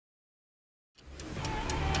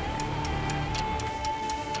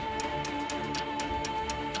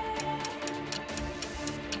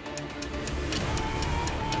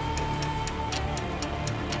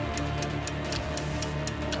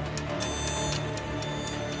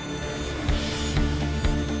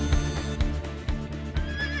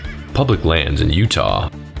public lands in Utah.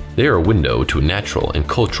 They are a window to a natural and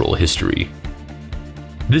cultural history.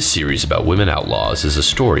 This series about women outlaws is a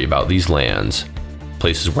story about these lands,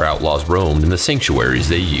 places where outlaws roamed and the sanctuaries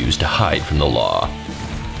they used to hide from the law.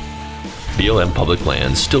 BLM public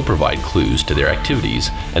lands still provide clues to their activities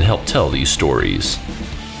and help tell these stories.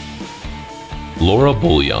 Laura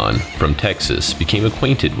Bullion from Texas became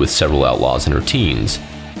acquainted with several outlaws in her teens,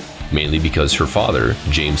 mainly because her father,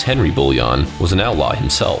 James Henry Bullion, was an outlaw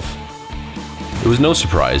himself. It was no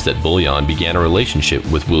surprise that Bullion began a relationship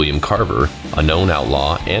with William Carver, a known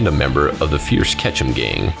outlaw and a member of the Fierce Ketchum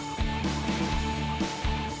gang.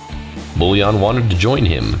 Bullion wanted to join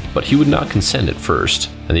him, but he would not consent at first,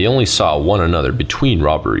 and they only saw one another between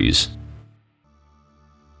robberies.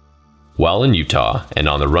 While in Utah and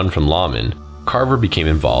on the run from lawmen, Carver became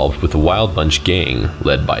involved with the Wild Bunch gang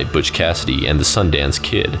led by Butch Cassidy and the Sundance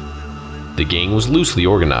Kid. The gang was loosely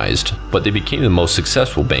organized, but they became the most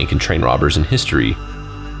successful bank and train robbers in history.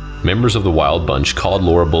 Members of the Wild Bunch called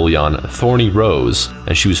Laura Bullion Thorny Rose,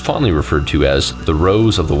 and she was fondly referred to as the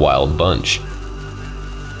Rose of the Wild Bunch.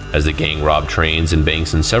 As the gang robbed trains and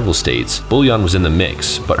banks in several states, Bullion was in the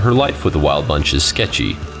mix, but her life with the Wild Bunch is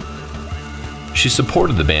sketchy. She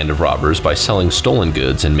supported the band of robbers by selling stolen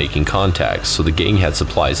goods and making contacts, so the gang had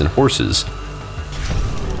supplies and horses.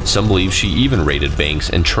 Some believe she even raided banks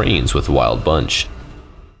and trains with the Wild Bunch.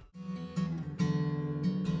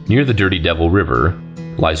 Near the Dirty Devil River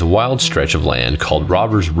lies a wild stretch of land called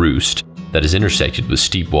Robber's Roost that is intersected with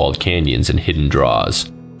steep-walled canyons and hidden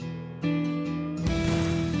draws.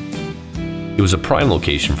 It was a prime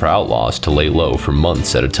location for outlaws to lay low for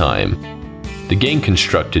months at a time. The gang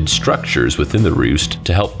constructed structures within the roost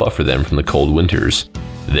to help buffer them from the cold winters.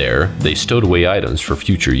 There, they stowed away items for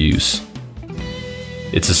future use.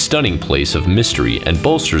 It's a stunning place of mystery and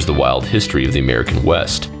bolsters the wild history of the American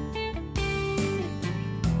West.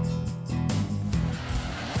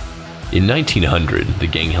 In 1900, the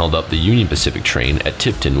gang held up the Union Pacific train at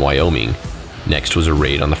Tipton, Wyoming. Next was a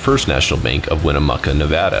raid on the First National Bank of Winnemucca,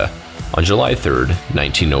 Nevada. On July 3,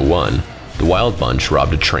 1901, the Wild Bunch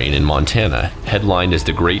robbed a train in Montana, headlined as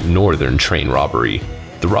the Great Northern Train Robbery.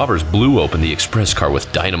 The robbers blew open the express car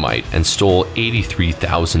with dynamite and stole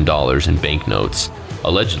 $83,000 in banknotes.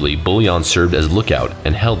 Allegedly, Bullion served as lookout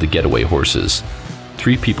and held the getaway horses.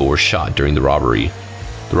 3 people were shot during the robbery.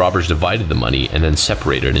 The robbers divided the money and then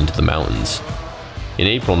separated into the mountains. In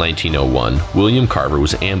April 1901, William Carver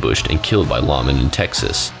was ambushed and killed by lawmen in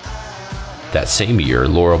Texas. That same year,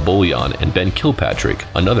 Laura Bullion and Ben Kilpatrick,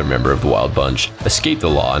 another member of the Wild Bunch, escaped the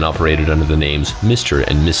law and operated under the names Mr.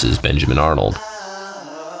 and Mrs. Benjamin Arnold.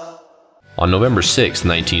 On November 6,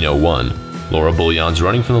 1901, Laura Bullion's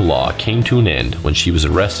running from the law came to an end when she was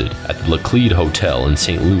arrested at the Laclede Hotel in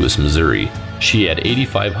St. Louis, Missouri. She had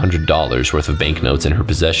 $8,500 worth of banknotes in her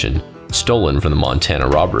possession, stolen from the Montana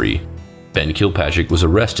robbery. Ben Kilpatrick was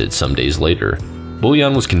arrested some days later.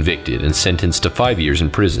 Bullion was convicted and sentenced to 5 years in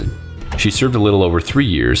prison. She served a little over 3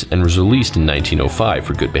 years and was released in 1905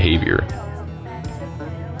 for good behavior.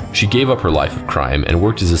 She gave up her life of crime and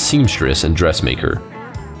worked as a seamstress and dressmaker.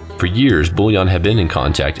 For years, Bullion had been in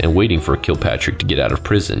contact and waiting for Kilpatrick to get out of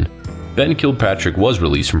prison. Ben Kilpatrick was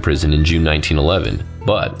released from prison in June 1911,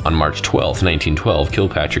 but on March 12, 1912,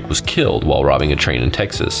 Kilpatrick was killed while robbing a train in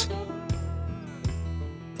Texas.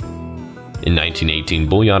 In 1918,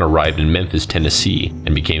 Bullion arrived in Memphis, Tennessee,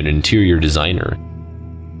 and became an interior designer.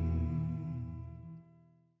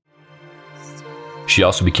 She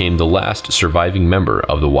also became the last surviving member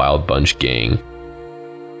of the Wild Bunch gang.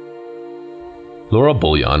 Laura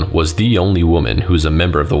Bullion was the only woman who was a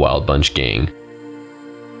member of the Wild Bunch gang.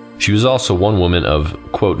 She was also one woman of,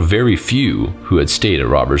 quote, very few who had stayed at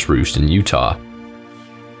Robber's Roost in Utah.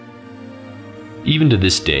 Even to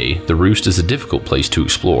this day, the Roost is a difficult place to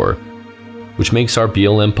explore, which makes our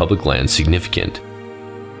BLM public lands significant.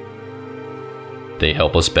 They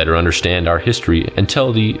help us better understand our history and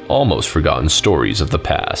tell the almost forgotten stories of the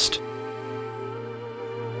past.